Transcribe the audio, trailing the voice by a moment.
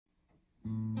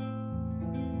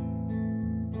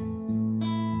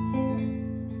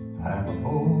a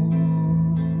poor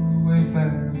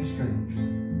wayfaring stranger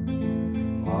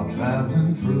while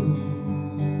traveling through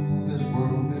this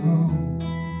world below.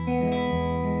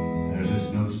 There is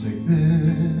no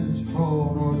sickness,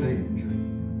 toil, nor danger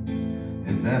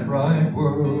in that bright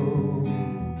world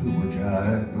to which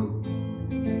I go.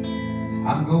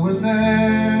 I'm going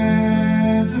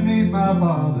there to meet my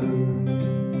Father,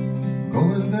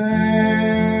 going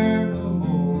there no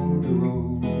more to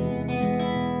roam.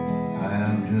 I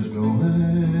am just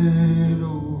going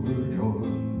over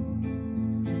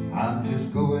Jordan, I'm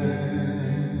just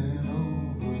going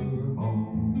over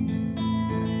home.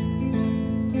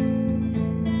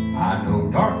 I know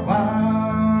dark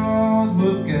clouds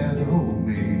will gather over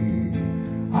me,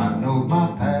 I know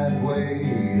my pathway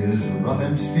is rough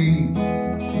and steep,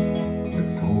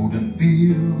 but golden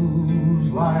fields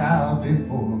lie out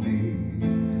before me,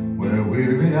 where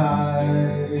weary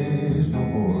eyes no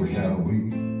more shall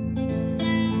weep.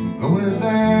 Going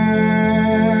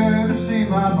there to see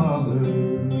my mother,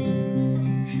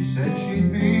 she said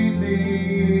she'd meet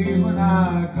me when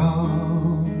I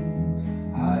come.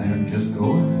 I am just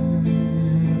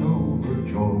going over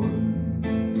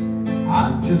Jordan,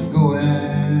 I'm just going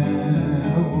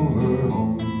over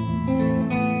home.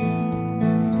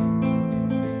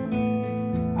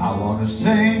 I want to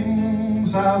sing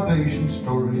salvation's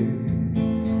story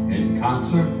in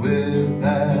concert with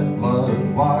that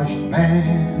blood-washed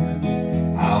band.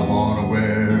 I want to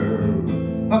wear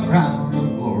a crown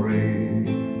of glory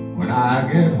when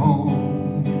I get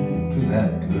home to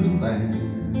that good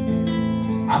land.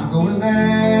 I'm going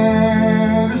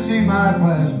there to see my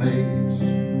classmates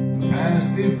who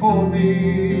passed before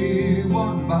me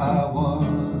one by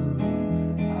one.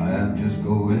 I am just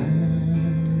going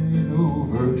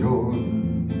over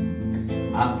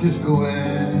Jordan, I'm just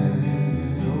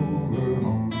going over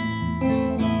home.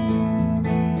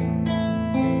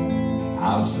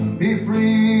 I'll soon be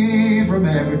free from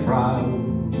every trial,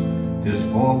 this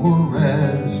formal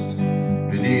rest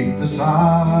beneath the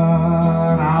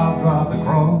sun. I'll drop the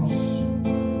cross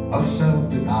of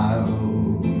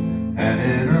self-denial and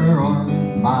enter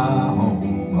on my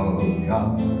home of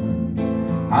God.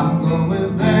 I'm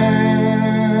going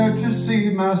there to see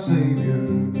my Savior,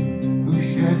 who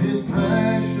shed his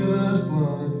precious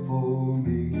blood for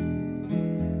me.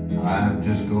 I'm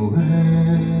just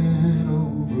going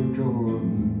over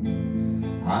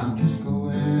Jordan, I'm just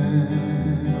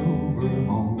going over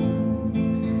home.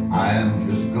 I am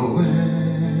just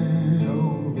going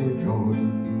over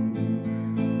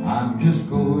Jordan, I'm just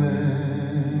going